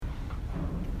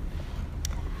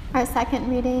Our second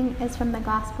reading is from the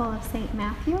Gospel of St.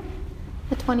 Matthew,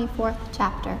 the 24th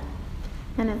chapter,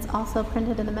 and it's also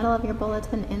printed in the middle of your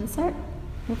bulletin insert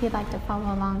if you'd like to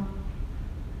follow along.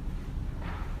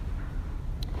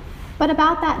 But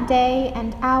about that day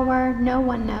and hour no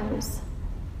one knows,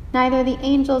 neither the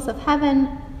angels of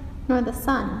heaven nor the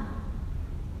Son,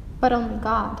 but only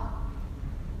God.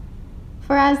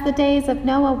 For as the days of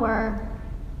Noah were,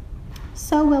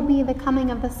 so will be the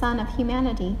coming of the Son of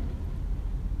Humanity.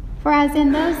 For as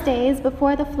in those days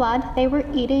before the flood they were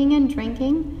eating and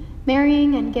drinking,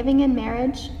 marrying and giving in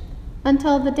marriage,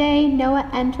 until the day Noah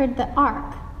entered the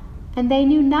ark, and they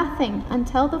knew nothing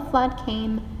until the flood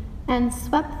came and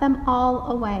swept them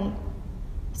all away,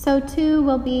 so too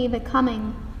will be the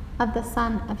coming of the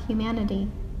Son of Humanity.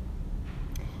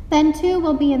 Then two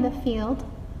will be in the field,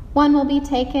 one will be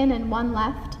taken and one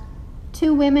left.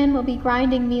 Two women will be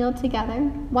grinding meal together,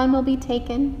 one will be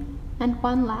taken and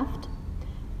one left.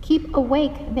 Keep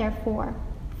awake, therefore,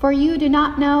 for you do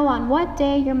not know on what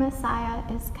day your Messiah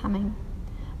is coming.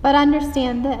 But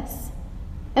understand this,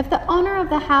 if the owner of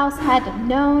the house had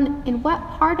known in what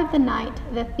part of the night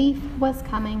the thief was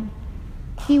coming,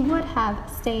 he would have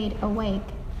stayed awake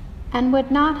and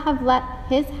would not have let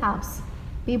his house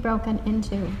be broken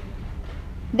into.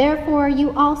 Therefore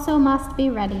you also must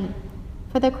be ready,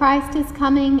 for the Christ is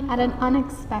coming at an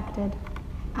unexpected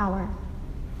hour.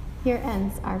 Here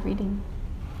ends our reading.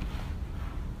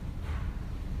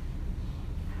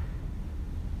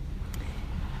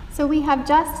 So we have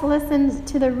just listened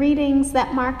to the readings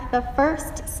that mark the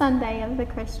first Sunday of the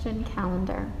Christian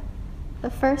calendar, the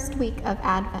first week of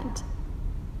Advent.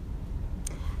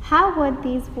 How would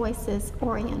these voices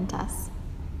orient us?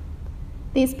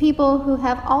 These people who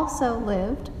have also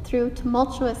lived through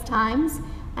tumultuous times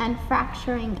and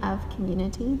fracturing of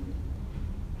community,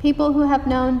 people who have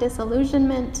known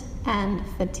disillusionment and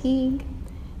fatigue,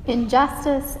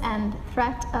 injustice and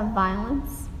threat of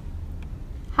violence.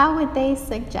 How would they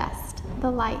suggest the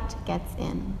light gets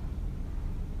in?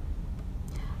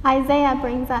 Isaiah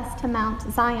brings us to Mount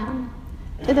Zion,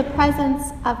 to the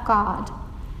presence of God,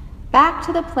 back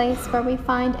to the place where we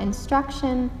find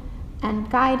instruction and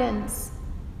guidance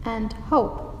and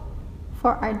hope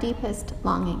for our deepest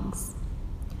longings,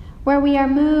 where we are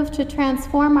moved to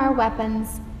transform our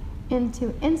weapons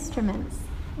into instruments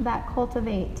that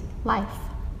cultivate life.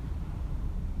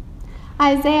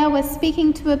 Isaiah was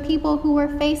speaking to a people who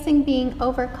were facing being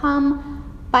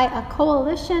overcome by a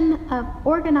coalition of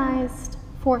organized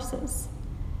forces,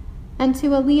 and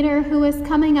to a leader who was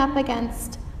coming up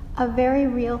against a very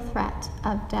real threat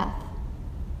of death.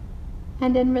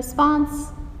 And in response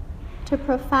to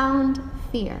profound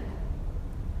fear,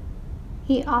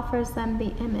 he offers them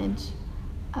the image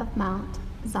of Mount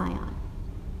Zion.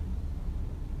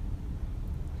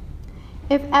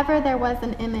 If ever there was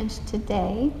an image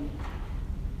today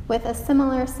with a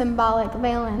similar symbolic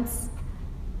valence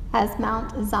as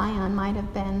Mount Zion might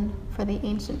have been for the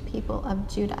ancient people of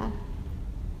Judah,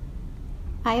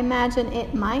 I imagine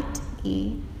it might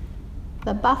be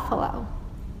the buffalo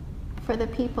for the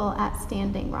people at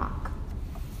Standing Rock.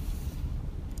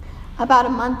 About a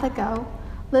month ago,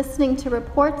 listening to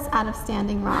reports out of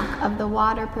Standing Rock of the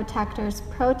water protectors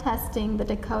protesting the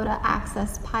Dakota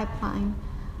Access Pipeline,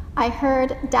 I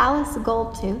heard Dallas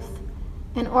Goldtooth,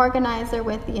 an organizer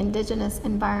with the Indigenous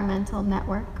Environmental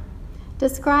Network,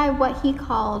 describe what he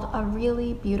called a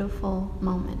really beautiful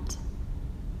moment.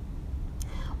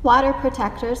 Water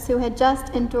protectors who had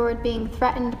just endured being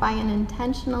threatened by an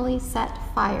intentionally set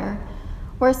fire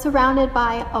were surrounded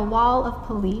by a wall of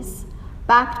police,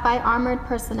 backed by armored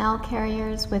personnel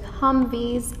carriers with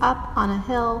Humvees up on a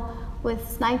hill with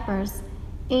snipers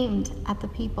aimed at the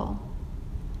people.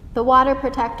 The water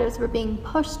protectors were being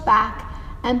pushed back,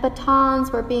 and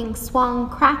batons were being swung,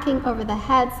 cracking over the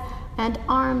heads and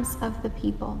arms of the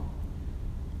people.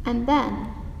 And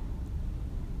then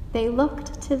they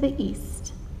looked to the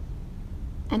east,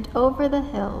 and over the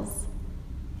hills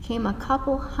came a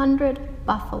couple hundred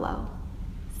buffalo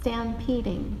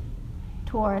stampeding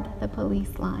toward the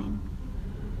police line.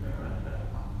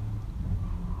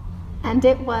 And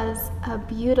it was a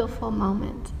beautiful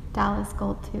moment, Dallas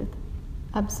Goldtooth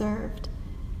observed,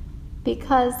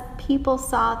 because people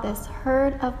saw this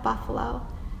herd of buffalo,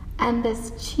 and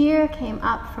this cheer came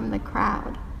up from the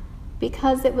crowd,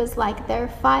 because it was like their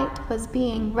fight was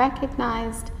being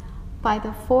recognized by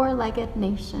the four-legged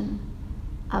nation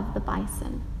of the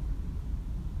bison,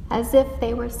 as if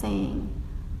they were saying,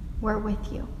 "We're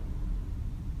with you."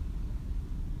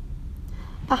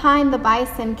 Behind the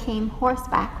bison came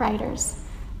horseback riders,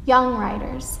 young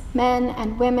riders, men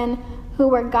and women who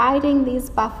were guiding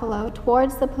these buffalo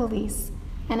towards the police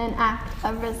in an act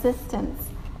of resistance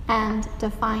and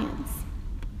defiance.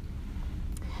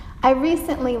 I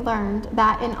recently learned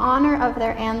that in honor of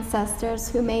their ancestors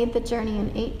who made the journey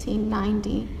in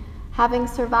 1890, having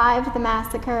survived the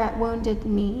massacre at Wounded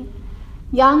Knee,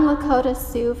 young Lakota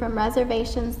Sioux from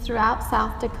reservations throughout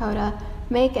South Dakota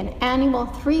make an annual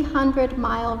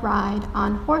 300-mile ride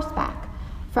on horseback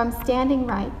from Standing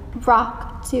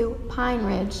Rock to Pine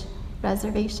Ridge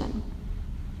Reservation.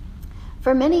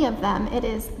 For many of them, it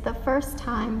is the first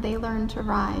time they learn to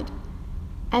ride,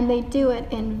 and they do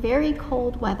it in very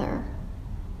cold weather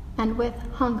and with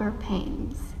hunger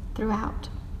pangs throughout.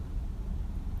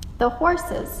 The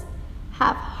horses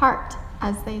have heart,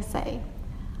 as they say.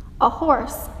 A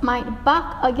horse might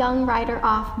buck a young rider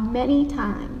off many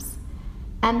times,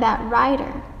 and that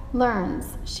rider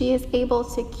learns she is able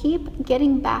to keep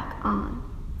getting back on.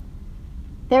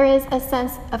 There is a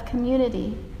sense of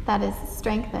community that is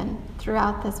strengthened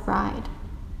throughout this ride.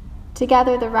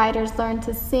 Together, the riders learn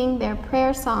to sing their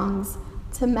prayer songs,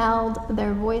 to meld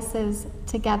their voices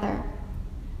together.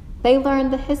 They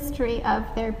learn the history of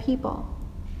their people,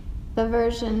 the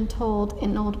version told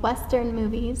in old Western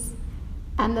movies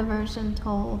and the version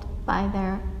told by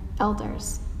their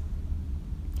elders.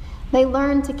 They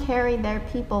learn to carry their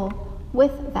people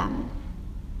with them.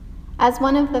 As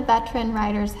one of the veteran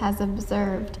riders has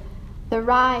observed, the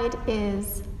ride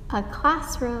is a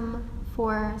classroom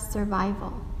for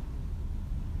survival.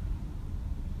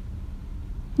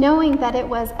 Knowing that it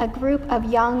was a group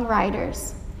of young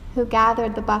riders who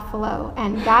gathered the buffalo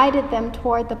and guided them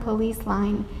toward the police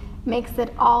line makes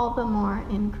it all the more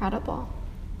incredible.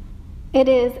 It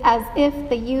is as if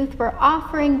the youth were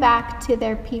offering back to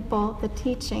their people the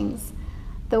teachings,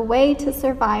 the way to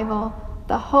survival,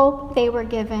 the hope they were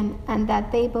given and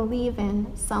that they believe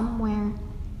in somewhere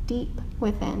deep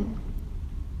within.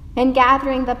 In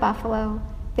gathering the buffalo,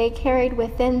 they carried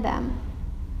within them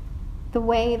the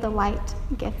way the light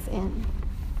gets in.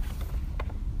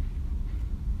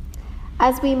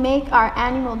 As we make our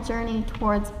annual journey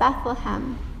towards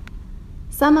Bethlehem,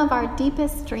 some of our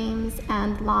deepest dreams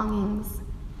and longings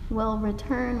will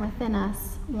return within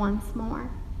us once more.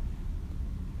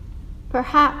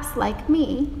 Perhaps, like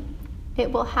me,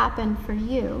 it will happen for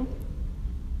you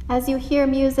as you hear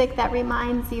music that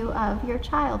reminds you of your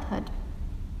childhood.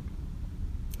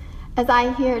 As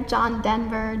I hear John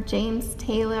Denver, James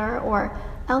Taylor, or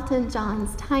Elton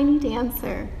John's Tiny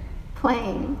Dancer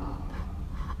playing,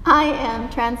 I am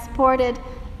transported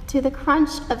to the crunch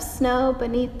of snow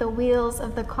beneath the wheels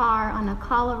of the car on a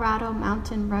Colorado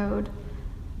mountain road,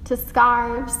 to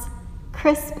scarves,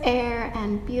 crisp air,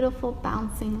 and beautiful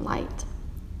bouncing light,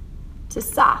 to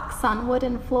socks on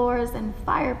wooden floors and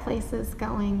fireplaces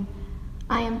going.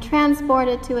 I am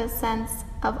transported to a sense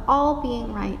of all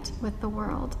being right with the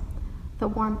world, the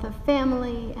warmth of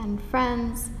family and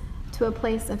friends, to a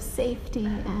place of safety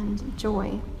and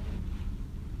joy.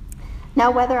 Now,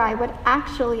 whether I would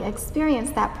actually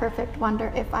experience that perfect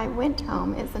wonder if I went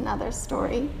home is another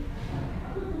story.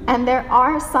 And there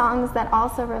are songs that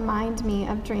also remind me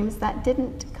of dreams that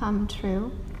didn't come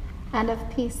true and of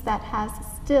peace that has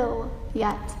still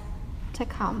yet to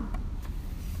come.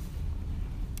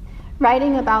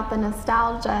 Writing about the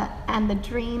nostalgia and the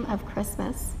dream of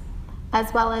Christmas,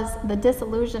 as well as the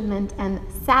disillusionment and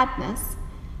sadness,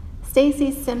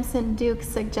 Stacy Simpson Duke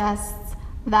suggests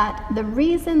that the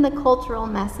reason the cultural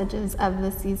messages of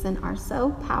the season are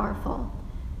so powerful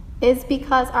is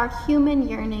because our human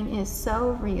yearning is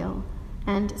so real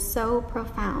and so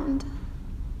profound.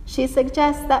 She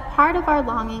suggests that part of our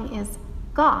longing is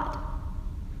God,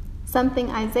 something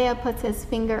Isaiah puts his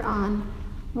finger on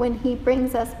when he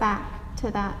brings us back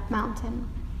to that mountain.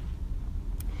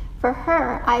 For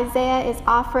her, Isaiah is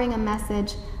offering a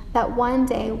message that one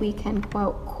day we can,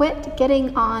 quote, quit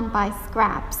getting on by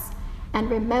scraps and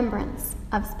remembrance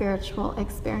of spiritual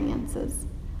experiences.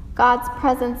 God's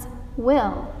presence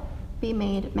will be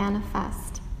made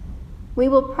manifest. We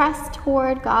will press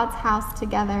toward God's house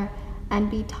together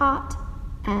and be taught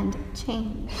and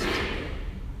changed.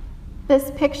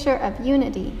 This picture of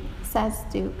unity, says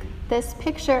Duke, this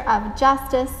picture of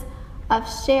justice, of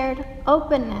shared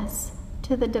openness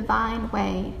to the divine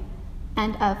way,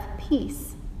 and of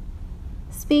peace,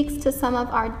 speaks to some of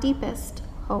our deepest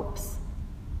hopes.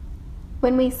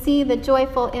 When we see the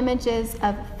joyful images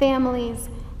of families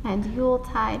and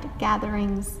Yuletide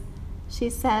gatherings, she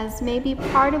says maybe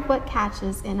part of what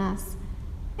catches in us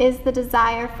is the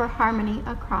desire for harmony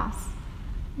across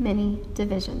many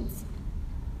divisions.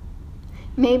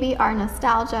 Maybe our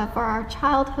nostalgia for our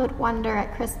childhood wonder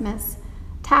at Christmas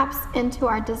taps into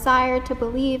our desire to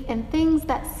believe in things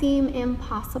that seem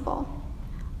impossible,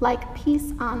 like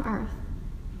peace on earth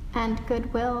and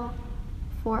goodwill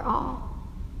for all.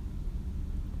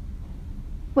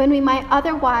 When we might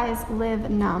otherwise live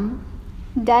numb,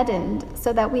 deadened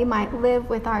so that we might live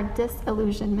with our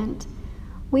disillusionment,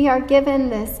 we are given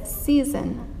this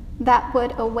season that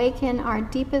would awaken our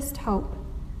deepest hope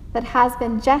that has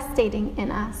been gestating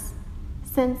in us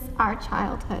since our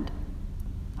childhood.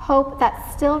 Hope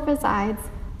that still resides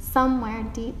somewhere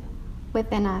deep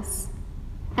within us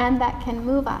and that can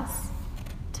move us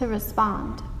to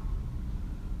respond.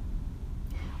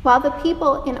 While the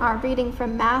people in our reading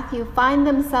from Matthew find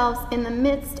themselves in the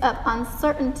midst of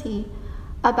uncertainty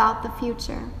about the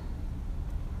future,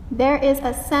 there is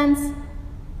a sense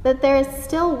that there is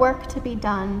still work to be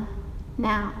done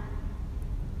now.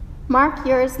 Mark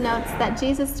Ures notes that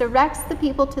Jesus directs the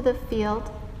people to the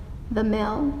field, the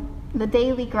mill, the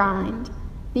daily grind,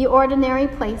 the ordinary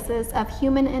places of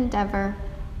human endeavor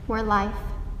where life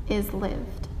is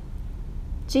lived.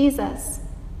 Jesus,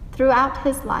 throughout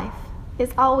his life,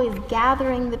 is always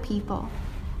gathering the people,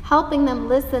 helping them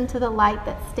listen to the light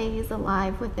that stays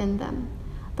alive within them,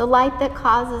 the light that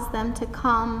causes them to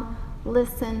come,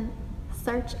 listen,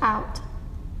 search out,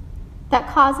 that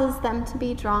causes them to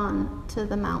be drawn to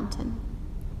the mountain.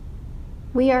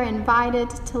 We are invited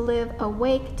to live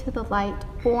awake to the light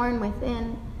born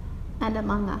within and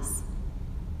among us,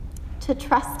 to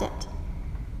trust it.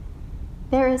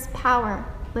 There is power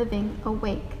living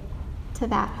awake to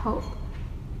that hope.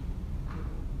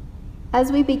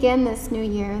 As we begin this new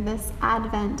year, this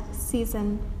Advent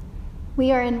season,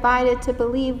 we are invited to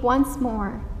believe once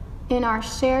more in our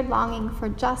shared longing for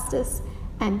justice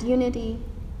and unity,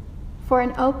 for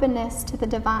an openness to the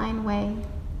divine way,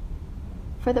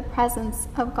 for the presence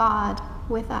of God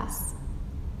with us.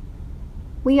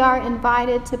 We are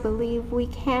invited to believe we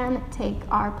can take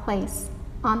our place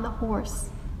on the horse,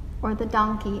 or the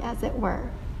donkey as it were,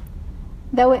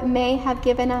 though it may have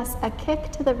given us a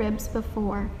kick to the ribs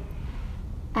before,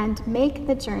 and make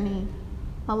the journey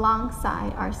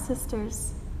alongside our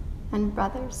sisters and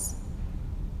brothers.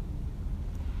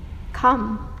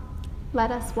 Come,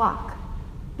 let us walk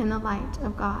in the light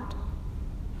of God.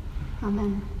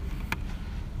 Amen.